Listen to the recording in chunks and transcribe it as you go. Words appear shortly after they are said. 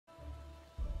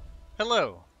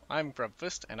Hello, I'm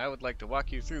Grubfist, and I would like to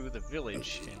walk you through the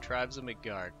village in Tribes of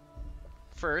Midgard.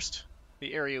 First,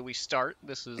 the area we start,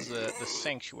 this is the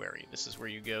Sanctuary. This is where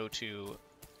you go to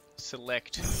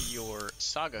select your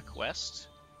saga quest.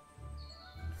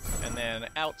 And then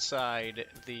outside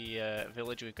the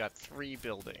village, we've got 3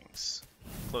 buildings.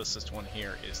 The closest one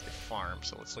here is the farm,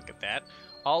 so let's look at that.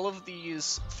 All of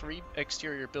these 3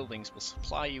 exterior buildings will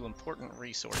supply you important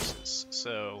resources,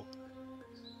 so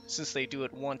since they do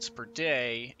it once per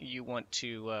day, you want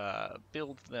to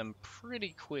build them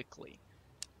pretty quickly.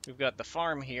 We've got the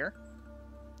farm here,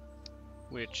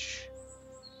 which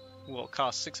will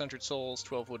cost 600 souls,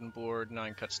 12 wooden board,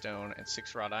 9 cut stone, and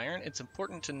 6 wrought iron. It's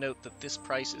important to note that this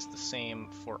price is the same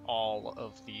for all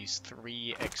of these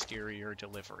 3 exterior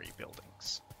delivery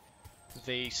buildings.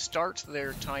 They start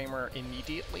their timer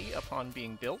immediately upon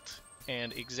being built,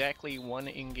 and exactly 1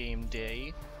 in-game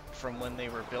day from when they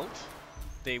were built,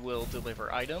 they will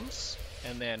deliver items,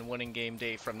 and then 1 in-game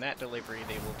day from that delivery,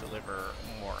 they will deliver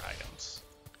more items.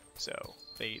 So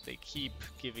they keep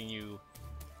giving you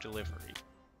delivery.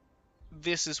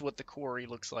 This is what the quarry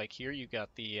looks like here. You got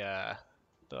the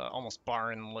almost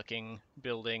barn-looking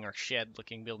building or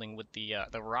shed-looking building with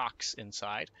the rocks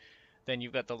inside. Then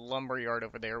you've got the lumberyard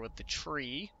over there with the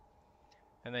tree,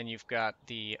 and then you've got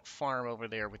the farm over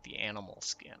there with the animal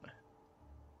skin.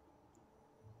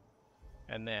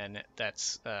 And then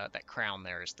that's that crown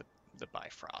there is the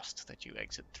Bifrost that you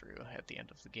exit through at the end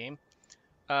of the game.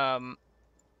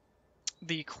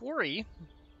 The quarry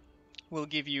will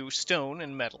give you stone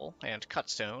and metal and cut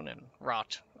stone and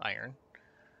wrought iron.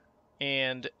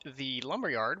 And the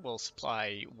lumberyard will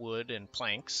supply wood and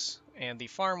planks. And the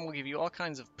farm will give you all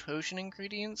kinds of potion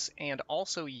ingredients and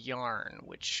also yarn,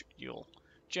 which you'll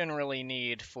generally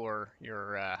need for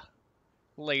your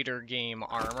later game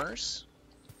armors.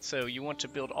 So you want to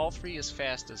build all 3 as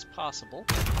fast as possible,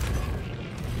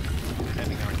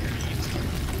 depending on your needs.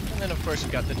 And then of course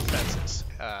you've got the defenses.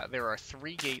 There are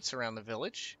 3 gates around the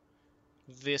village.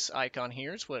 This icon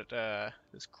here is what,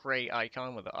 this gray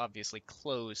icon with an obviously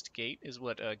closed gate is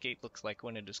what a gate looks like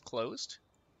when it is closed.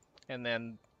 And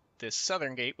then this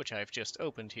southern gate, which I've just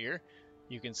opened here,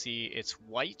 you can see it's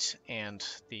white and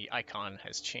the icon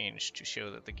has changed to show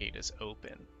that the gate is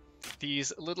open.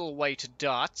 These little white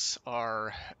dots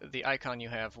are the icon you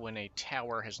have when a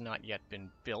tower has not yet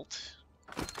been built.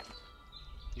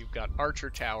 You've got archer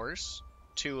towers,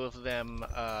 2 of them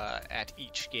at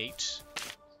each gate.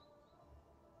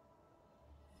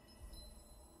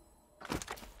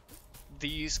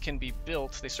 These can be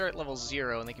built, they start at level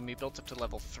 0 and they can be built up to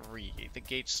level 3. The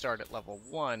gates start at level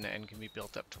 1 and can be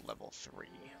built up to level 3.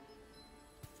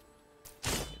 You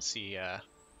can see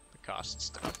costs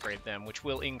to upgrade them, which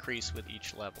will increase with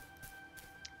each level.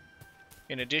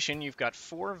 In addition, you've got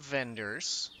 4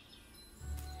 vendors.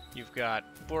 You've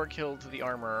got Borghild the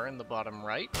Armorer in the bottom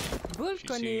right.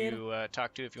 She's who you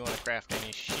talk to if you want to craft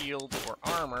any shield or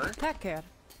armor.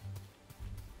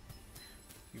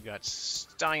 You've got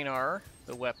Steinar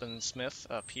the Weaponsmith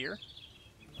up here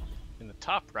in the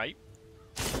top right.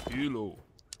 Hello.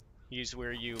 He's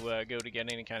where you go to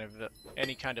get any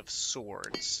kind of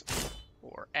swords,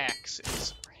 or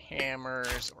axes, or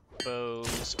hammers, or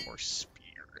bows, or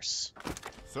spears.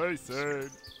 Say.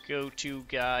 Go-to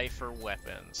guy for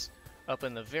weapons. Up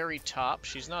in the very top,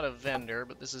 she's not a vendor,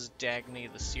 but this is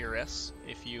Dagny the Seeress.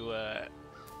 If you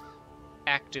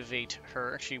activate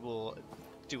her, she will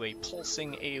do a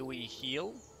pulsing AoE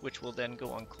heal, which will then go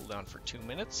on cooldown for 2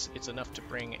 minutes. It's enough to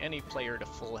bring any player to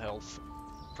full health,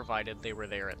 provided they were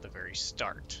there at the very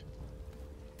start.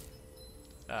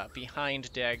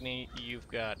 Behind Dagny, you've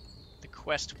got the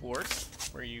quest board,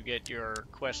 where you get your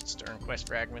quests to earn quest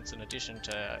fragments in addition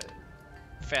to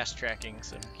fast-tracking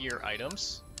some gear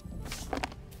items.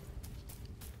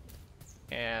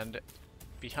 And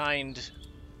behind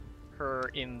her,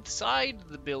 inside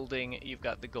the building, you've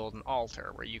got the golden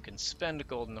altar, where you can spend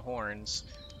golden horns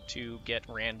to get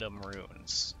random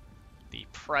runes. The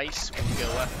price will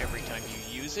go up every time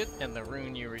you use it, and the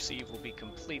rune you receive will be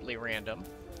completely random.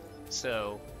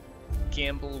 So,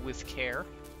 gamble with care.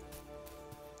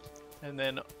 And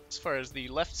then, as far as the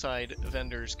left side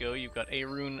vendors go, you've got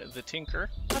Arun the Tinker.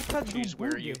 She's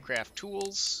where you craft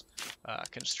tools,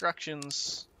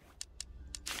 constructions,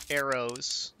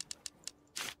 arrows,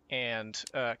 and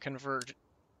convert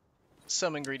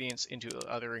some ingredients into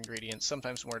other ingredients,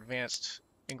 sometimes more advanced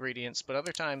ingredients, but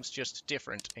other times just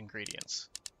different ingredients,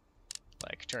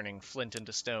 like turning flint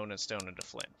into stone and stone into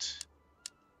flint.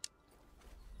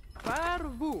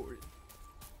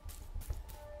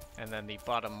 And then the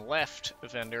bottom left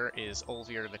vendor is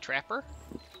Olvir the Trapper.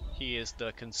 He is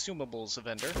the consumables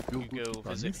vendor. You go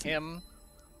visit him,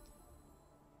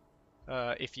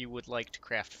 if you would like to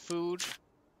craft food,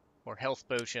 or health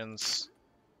potions,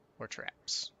 or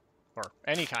traps. Or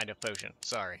any kind of potion,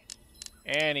 sorry.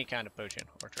 Any kind of potion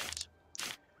or traps.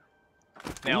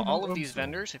 Now, all of these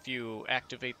vendors, if you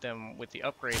activate them with the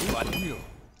upgrade button,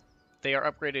 they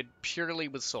are upgraded purely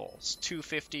with souls.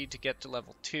 250 to get to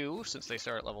level 2, since they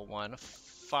start at level 1.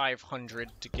 500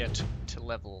 to get to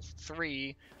level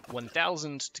 3.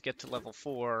 1,000 to get to level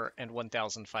 4. And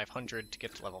 1,500 to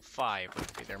get to level 5, which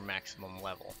would be their maximum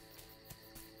level.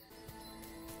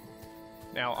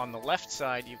 Now, on the left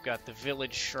side, you've got the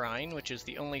Village Shrine, which is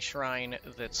the only shrine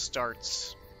that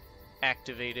starts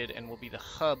activated and will be the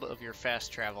hub of your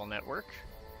fast travel network.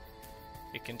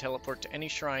 It can teleport to any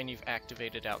shrine you've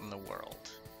activated out in the world,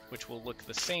 which will look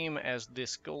the same as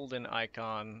this golden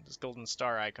icon, this golden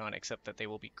star icon, except that they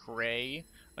will be gray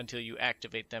until you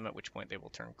activate them, at which point they will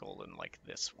turn golden like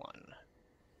this one.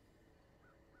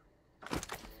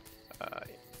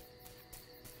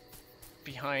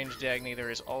 Behind Dagny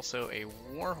there is also a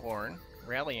war horn,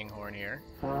 rallying horn here.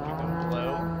 You can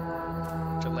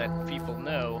blow to let people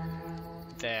know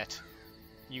that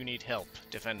you need help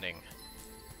defending.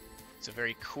 It's a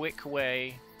very quick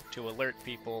way to alert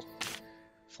people,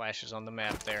 flashes on the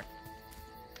map there,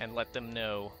 and let them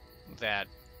know that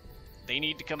they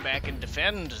need to come back and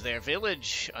defend their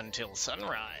village until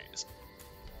sunrise.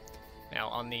 Now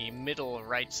on the middle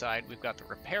right side we've got the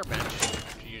repair bench.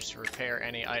 Use to repair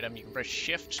any item. You can press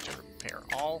shift to repair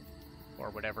all,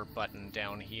 or whatever button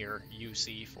down here you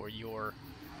see for your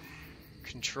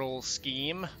control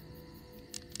scheme,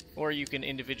 or you can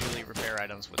individually repair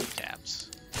items with the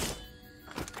tabs.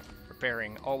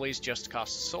 Repairing always just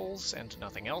costs souls and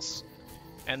nothing else.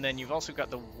 And then you've also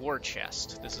got the war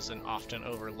chest. This is an often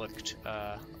overlooked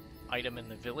item in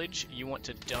the village. You want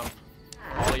to dump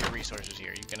all your resources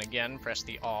here. You can again press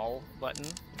the all button,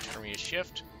 which for me is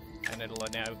shift, and it'll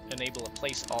now enable a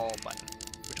place all button,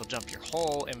 which will dump your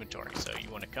whole inventory. So you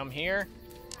want to come here,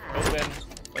 open,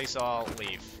 place all,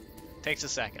 leave. Takes a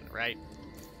second, right?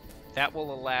 That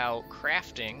will allow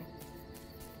crafting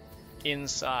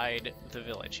inside the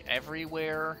village.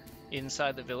 Everywhere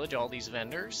inside the village, all these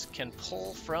vendors can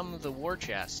pull from the war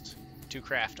chest to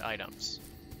craft items.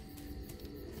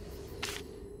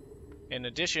 In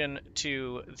addition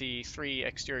to the 3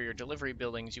 exterior delivery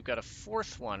buildings, you've got a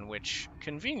 4th one, which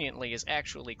conveniently is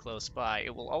actually close by.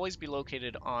 It will always be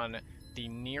located on the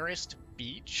nearest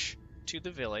beach to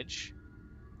the village.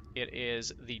 It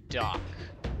is the dock.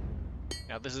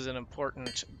 Now, this is an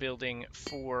important building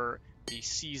for the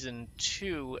Season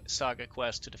 2 saga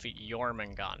quest to defeat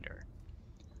Jormungandr.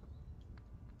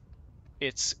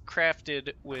 It's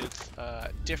crafted with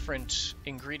different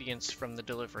ingredients from the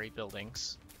delivery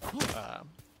buildings.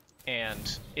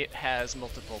 And it has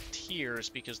multiple tiers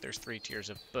because there's 3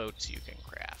 tiers of boats you can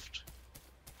craft.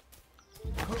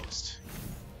 Just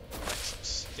collect some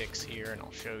sticks here and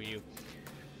I'll show you.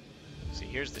 See,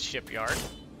 here's the shipyard,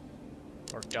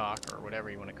 or dock, or whatever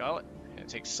you want to call it. And it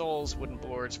takes souls, wooden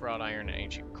boards, wrought iron, and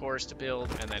ancient cores to build,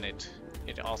 and then it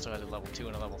also has a level 2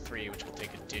 and a level 3, which will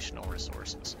take additional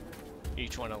resources,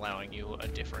 each one allowing you a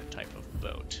different type of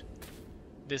boat.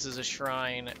 This is a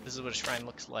shrine. This is what a shrine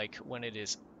looks like when it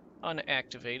is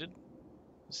unactivated.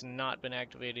 It's not been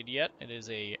activated yet. It is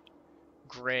a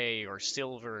gray or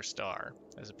silver star,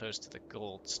 as opposed to the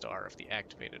gold star of the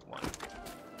activated one.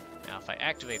 Now, if I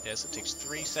activate this, it takes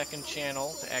 3-second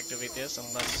channel to activate this,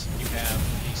 unless you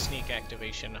have the sneak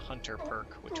activation hunter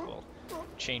perk, which will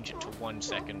change it to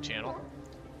 1-second channel.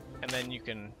 And then you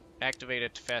can activate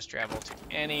it to fast travel to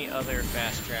any other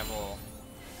fast travel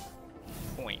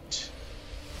point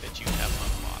that you have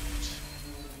unlocked.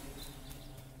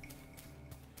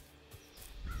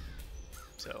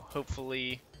 So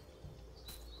hopefully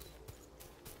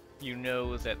you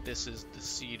know that this is the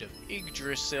seed of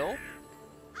Yggdrasil.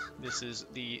 This is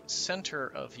the center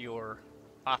of your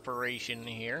operation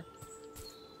here.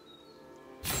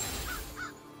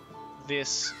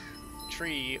 This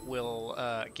tree will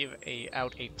give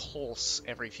out a pulse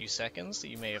every few seconds that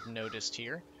you may have noticed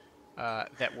here.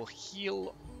 That will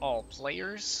heal all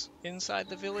players inside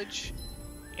the village,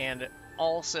 and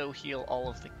also heal all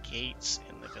of the gates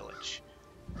in the village.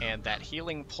 And that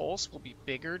healing pulse will be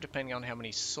bigger depending on how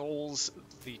many souls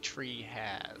the tree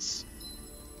has.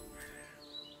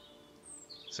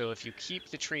 So if you keep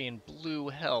the tree in blue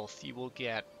health, you will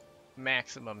get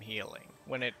maximum healing.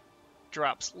 When it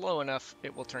drops low enough,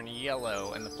 it will turn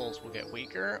yellow and the pulse will get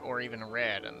weaker, or even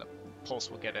red and the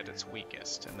pulse will get at its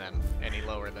weakest. And then any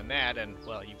lower than that and,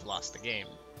 well, you've lost the game.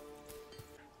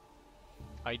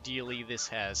 Ideally, this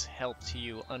has helped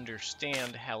you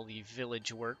understand how the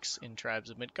village works in Tribes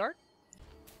of Midgard.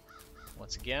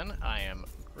 Once again, I am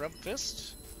Rub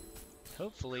Fist.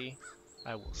 Hopefully,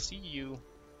 I will see you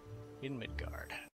in Midgard.